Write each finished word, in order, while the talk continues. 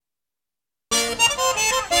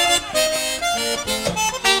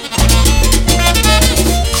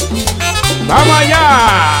¡Vamos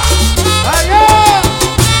allá! ¡Allá!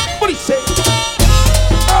 ¡Police!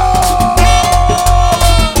 ¡Oh!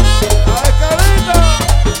 ¡Ay, carita!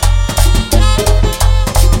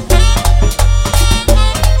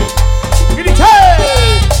 ¡Grite!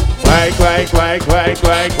 ¡Cuay, cuay, cuay, cuay,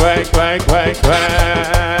 cuay, cuay, cuay, cuay, cuay!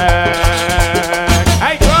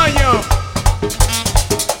 ¡Ay, coño!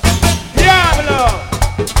 ¡Diablo!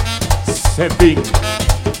 Cepín.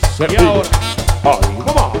 Y ahora, ¡Ay,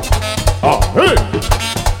 mamá! ¡Ay!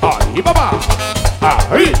 ¡Ay, mamá!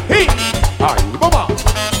 ¡Ay! ¡Ay, ay mamá!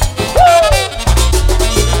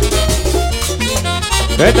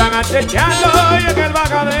 Te están acechando ahí en el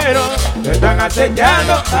bajadero. Te están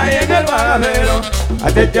acechando ahí en el bajadero.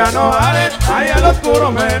 Acechando vale, ahí al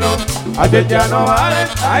oscuro menos. Acechando vale,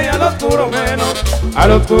 ahí al oscuro menos.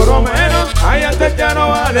 Al oscuro menos, ahí acechando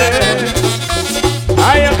vale.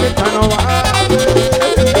 Ahí acechando vale.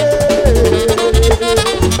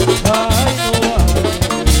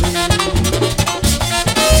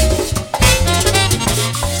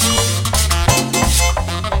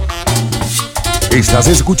 Estás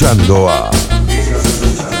escuchando a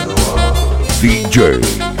DJ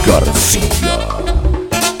Garcia.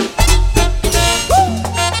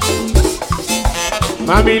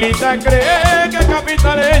 Mamilita cree que es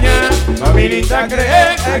capitaleña, mamilita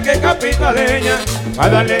cree que es capitaleña, va a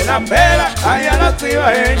darle la pela ahí a la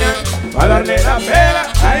cibaeña, va a darle la pela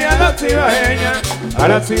ahí a la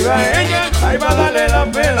cibaeña, ahí va a darle la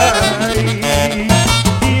pela.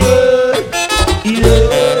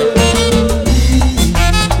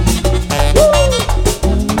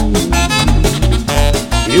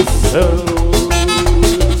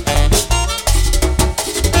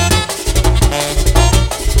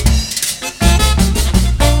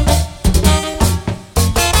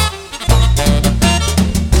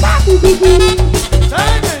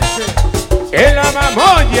 ¡En la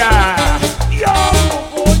mamoya!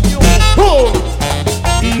 diablo, coño.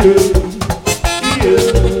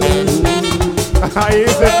 Ahí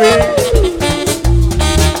se ve.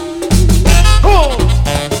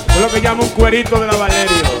 Es lo que llama un cuerito de la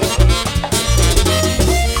Valerio.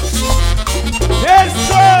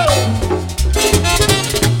 ¡Eso!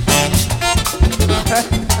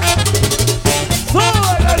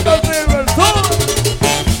 ¡Sube el alto silver! ¡Sube!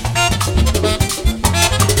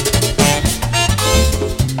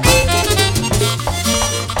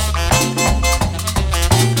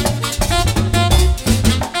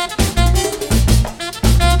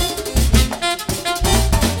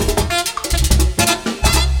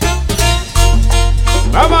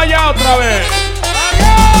 ¡Vamos allá otra vez!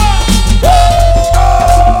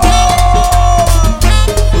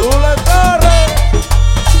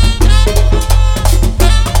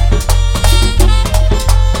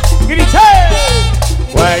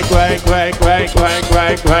 Cuay, cuay, cuay, cuay, cuay,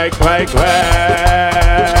 cuay, cuay, cuay, cuay.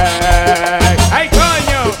 ¡Ay,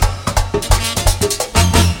 coño!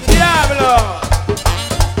 ¡Diablo!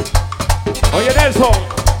 Oye, Nelson,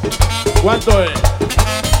 ¿cuánto es?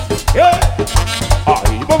 ¿Qué?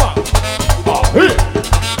 ¡Ay, mamá! ¡Ay!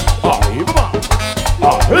 ¡Ay, mamá!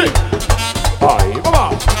 ¡Ay! ¡Ay, mamá!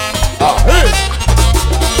 ¡Ay!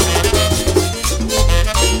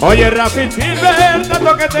 Oye, Rafi Silver,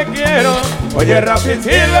 tanto que te quiero. Oye, Rafi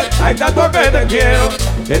Silver, hay tanto que te quiero.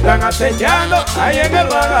 Te están acechando ahí en el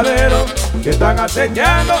bajadero. Te están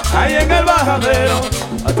acechando ahí en el bajadero.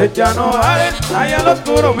 Acechando valen ahí al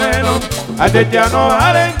oscuro menos. Acechando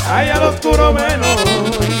valen ahí al oscuro menos.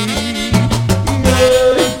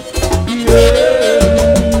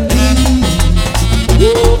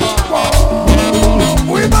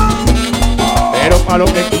 Pero para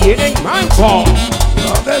los que tienen mango.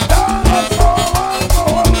 ¿Dónde están los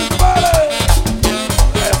robando, Luis Pérez?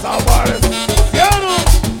 Desaparecieron.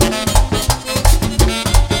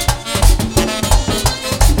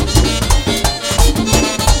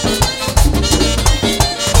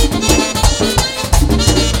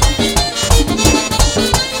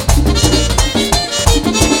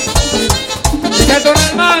 Santo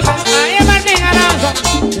hermoso, ay es Martín Alonso.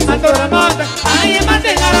 Santo hermoso, ay es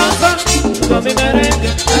Martín Alonso. Con mi merengue,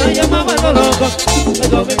 ay yo me vuelvo loco.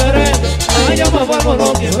 Con mi merengue, ay yo me vuelvo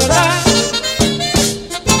loco, es verdad.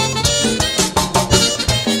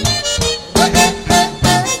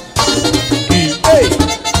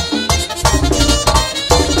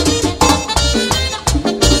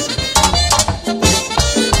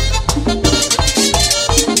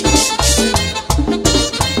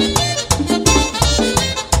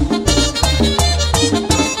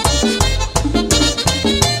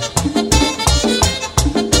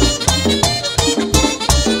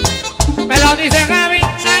 Me lo dice Javi,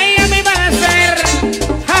 ahí en mi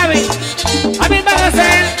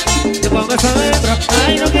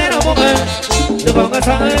yo con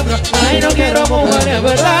esa hembra, ay, no quiero mujeres,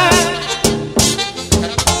 ¿verdad?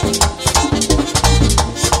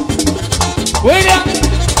 William.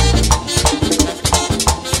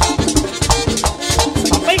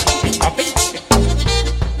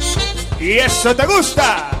 ¿Y eso te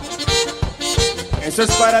gusta? Eso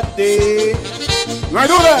es para ti. No hay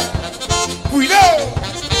duda. ¡Cuidado!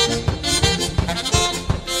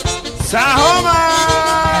 ¡Sajoma!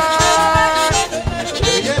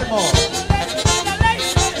 Guillermo.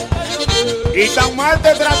 Y tan mal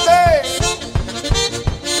te traté.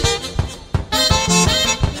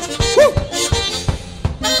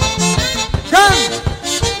 ¡Can!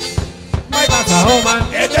 Ay, Sajoma.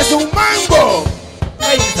 ¡Este es un mango!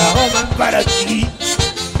 Ay, Sajoma. Para ti.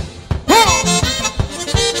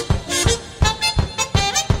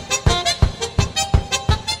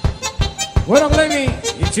 Bueno, Glenny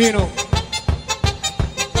y Chino.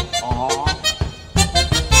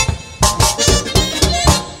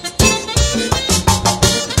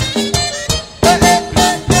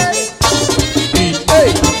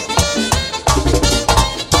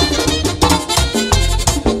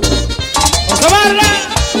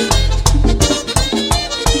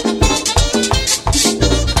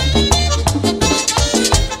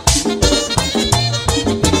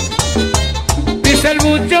 Dice el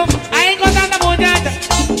mucho, ay, con tanta muchacha.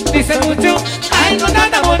 Dice el mucho, ay, con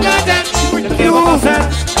tanta muchacha. ¿Qué va a pasar?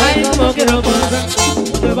 Ay, como quiero pasar.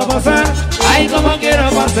 ¿Qué va a pasar? Ay, como quiero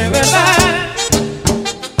pasar, ¿verdad?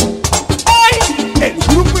 ¡Ay! El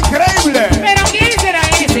grupo increíble. ¿Pero quién será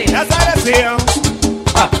ese? La salvación.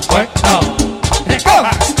 Ah, bueno.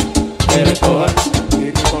 Recoja. Que recoja.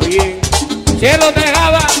 Y dijo bien. Cielo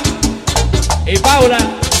Tejada y Paula.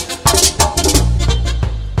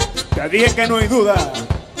 Te dije que no hay duda.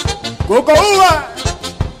 Cuco Uva.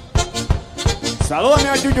 Saludame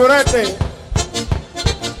a Chuyurete.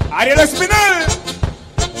 Ariel Espinal.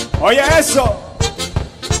 Oye eso.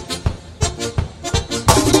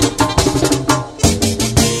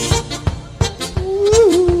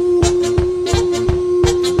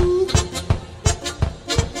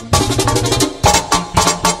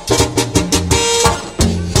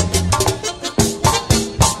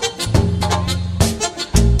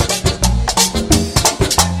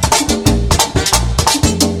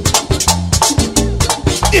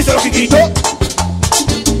 Díselo, Kikito.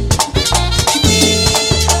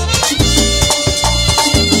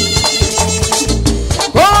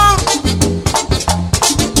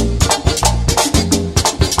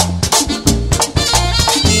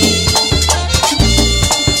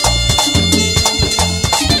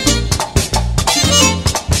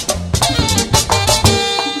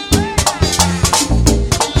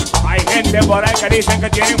 Hay gente por ahí que dicen que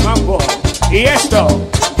tienen mambo. ¿Y esto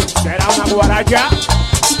será una guaracha?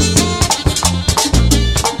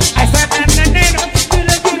 A esa bananero, yo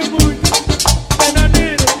la quiero mucho.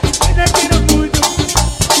 Bananero, yo la quiero mucho.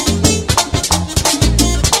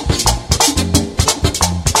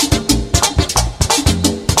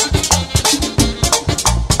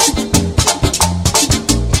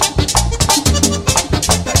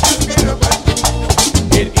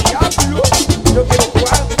 El diablo, yo quiero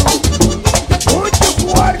cuarto. Mucho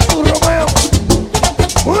cuarto, Romeo.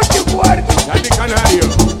 Mucho cuarto. Dale, canario.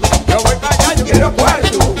 Yo voy para allá, yo quiero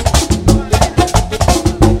cuarto.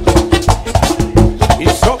 Y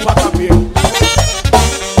sopa también.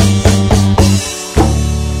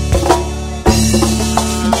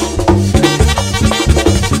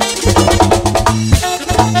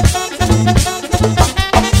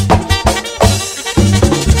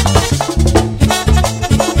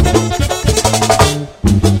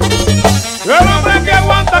 El hombre que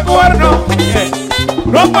aguanta cuerno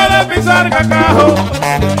no puede pisar cacajo,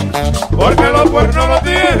 porque los cuernos lo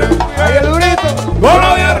tienen ahí el durito,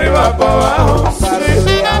 bola de arriba para abajo, sí,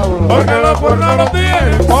 porque los cuernos lo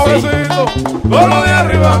tienen, pobrecito, bola de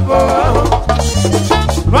arriba para abajo.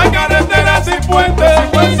 No hay carretera sin puente,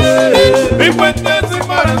 ni puente sin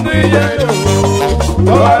barandilla.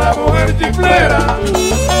 Toda la mujer chiflera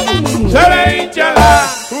se le hincha la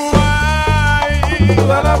guay.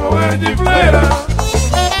 Toda la mujer chiflera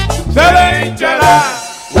se le hincha la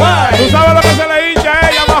guay. ¿Tú sabes lo que se le hincha a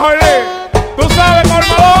ella, Majolé? ¿Tú sabes,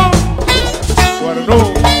 Cormadón? Cuerno.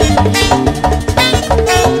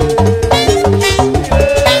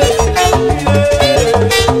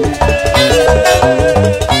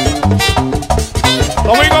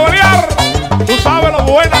 Domingo Beliar, ¿tú sabes lo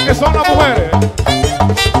buenas que son las mujeres?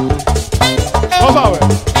 ¿No sabes?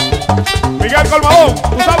 Miguel Colmadón,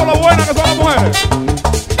 ¿tú sabes lo buenas que son las mujeres?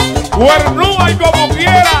 Cuernúa y como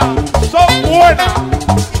quiera, son buenas.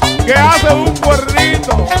 Que hace un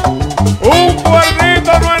cuernito. Un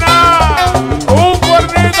cuernito no es nada. Un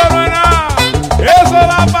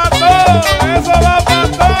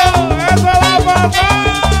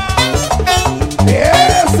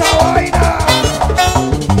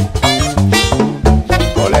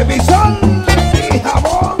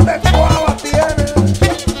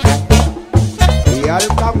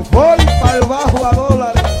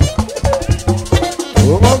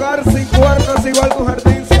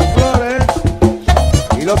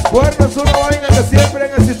Esto es una vaina que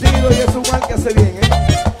siempre han existido y es un mal que hace bien,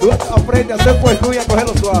 Tú aprendes a hacer puerco y a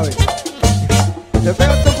cogerlo suave. Te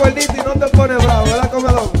pegas tu cuernito y no te pones bravo, ¿verdad,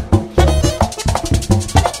 comedor?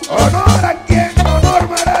 Honor a quien honor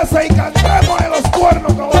merece y cantemos en los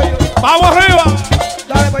cuernos, caballo. ¡Vamos arriba!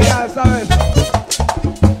 Dale para allá, ¿sabes?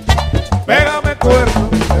 Pégame cuerno,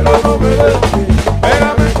 pero no me des.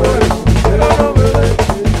 Pégame cuerno, pero no me des.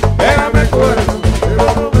 Pégame cuerno, pero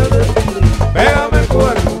no me des. Pégame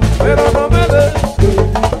cuerno, pero no me des.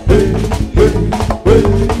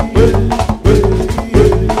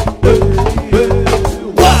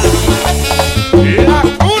 ¡La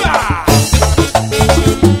cura!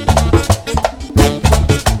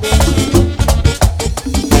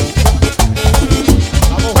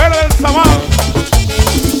 La mujer del Cibao.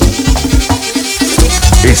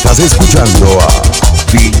 Estás escuchando a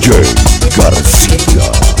DJ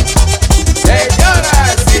Garcia.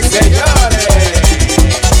 Señoras y señores,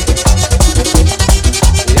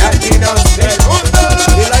 latinos del mundo,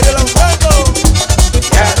 y la de los gatos,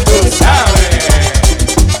 ya tú sabes.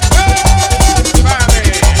 Mami.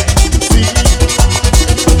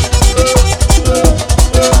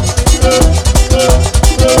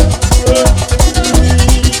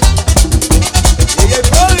 Y el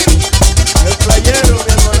Poli, el playero,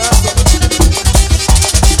 mi hermanazo.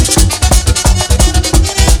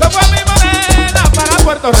 Se fue mi morena para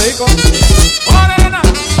Puerto Rico. Morena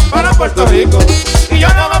para Puerto Rico. Y yo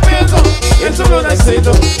nada más pienso en su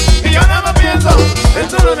lunecito. Y yo nada más pienso en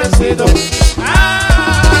su lunecito.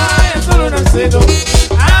 Ay, en su lunecito.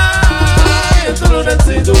 Ay, en su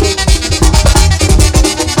lunecito.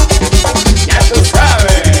 Ya tú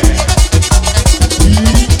sabes.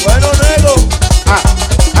 Bueno, nego.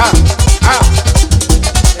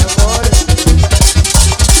 Mi amor.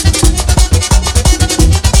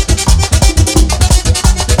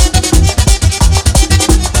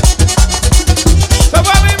 Se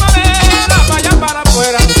fue mi morena vaya para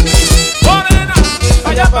afuera. Morena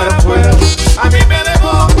vaya para afuera. A mí me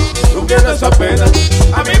dejó sufriendo esa pena.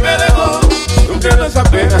 A mí me dejó sufriendo esa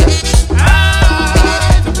pena.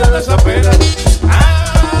 Ay, sufriendo esa pena.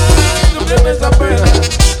 Ay, sufriendo esa pena.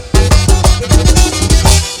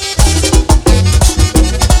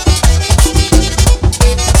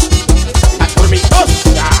 La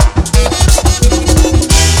tormentosa.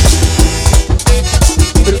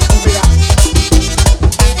 Mira.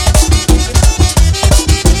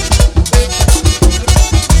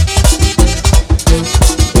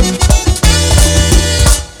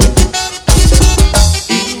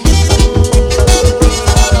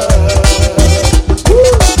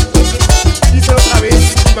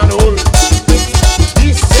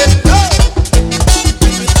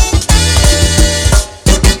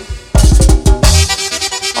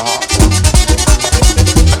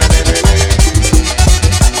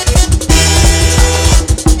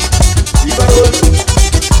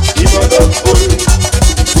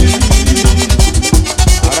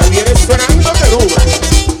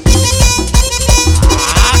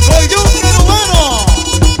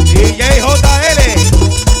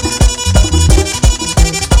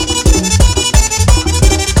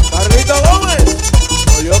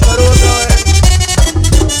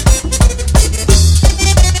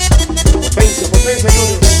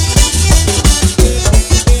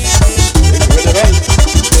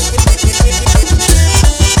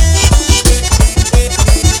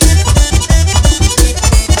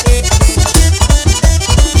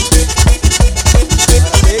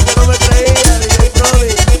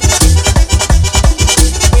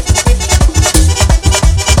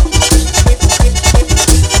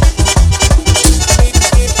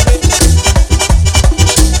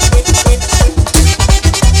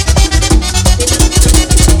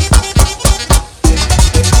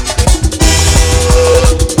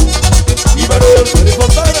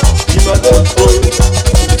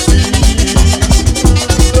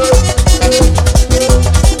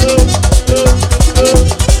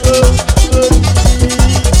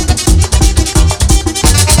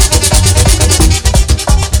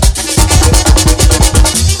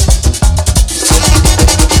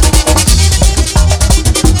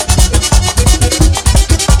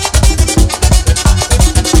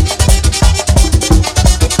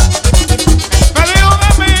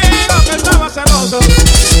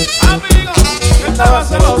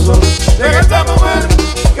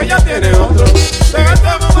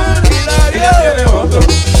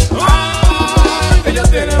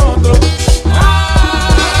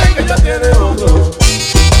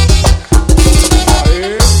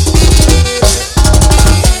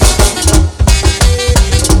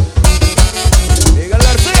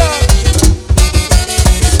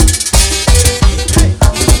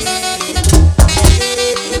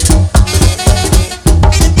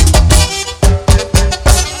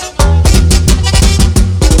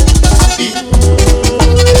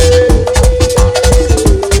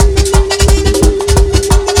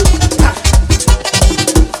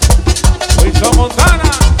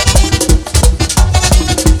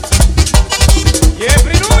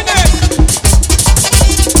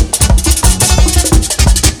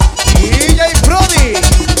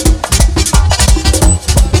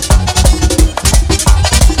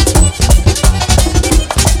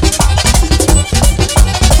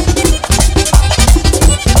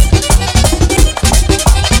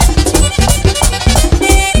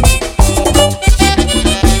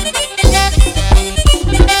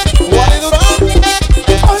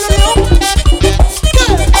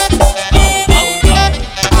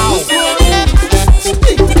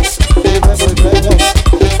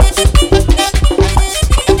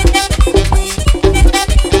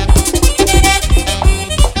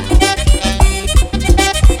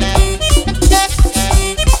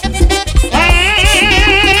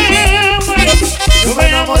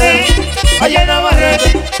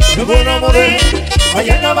 me enamoré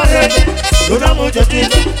allá en Navarrete de una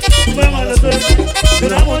muchachita, tuve mala suerte de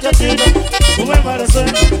una muchachita, tuve mala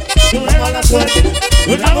suerte, tuve mala suerte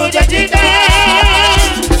de una muchachita.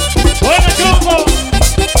 Bueno, Chumbo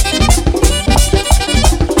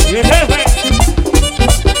y el jefe.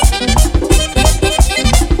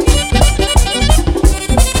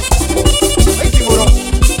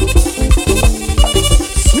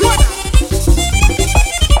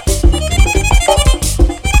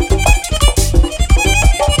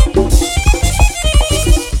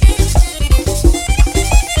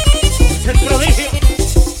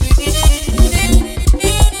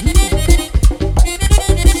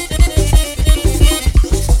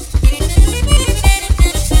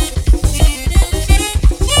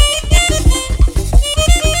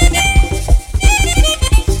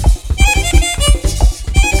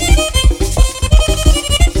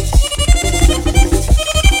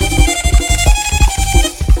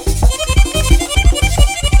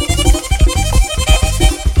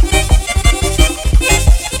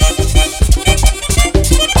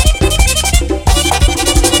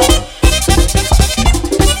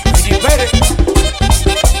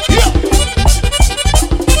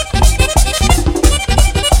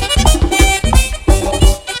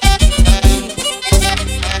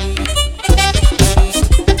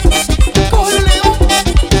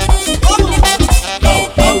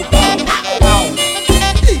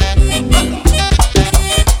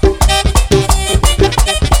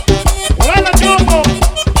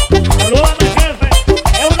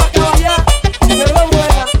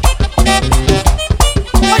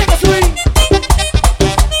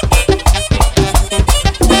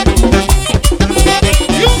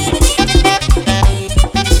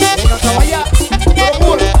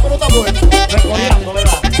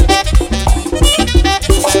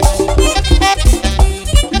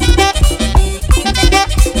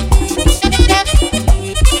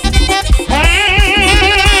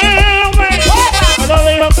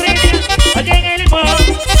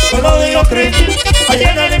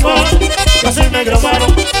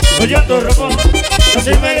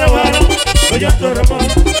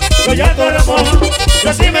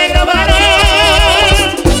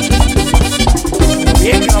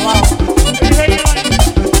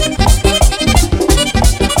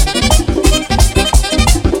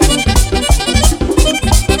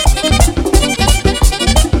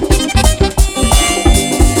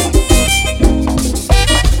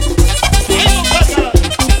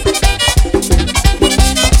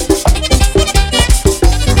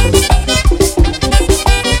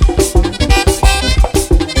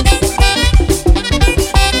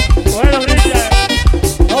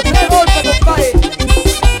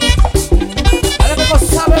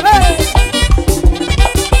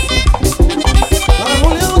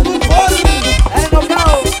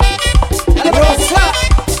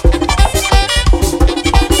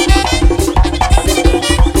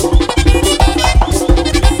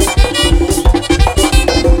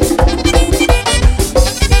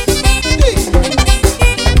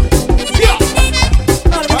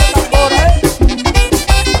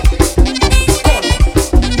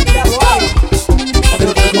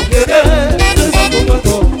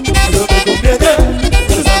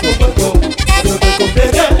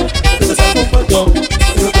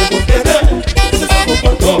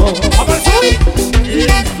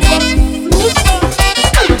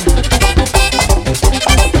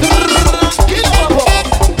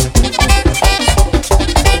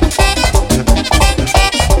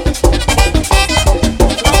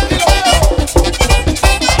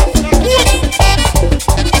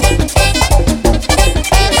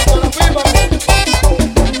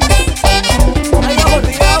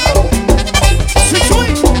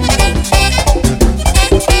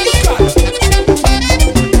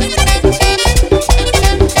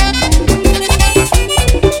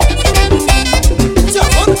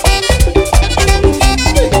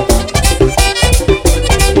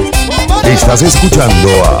 Estás escuchando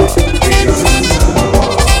a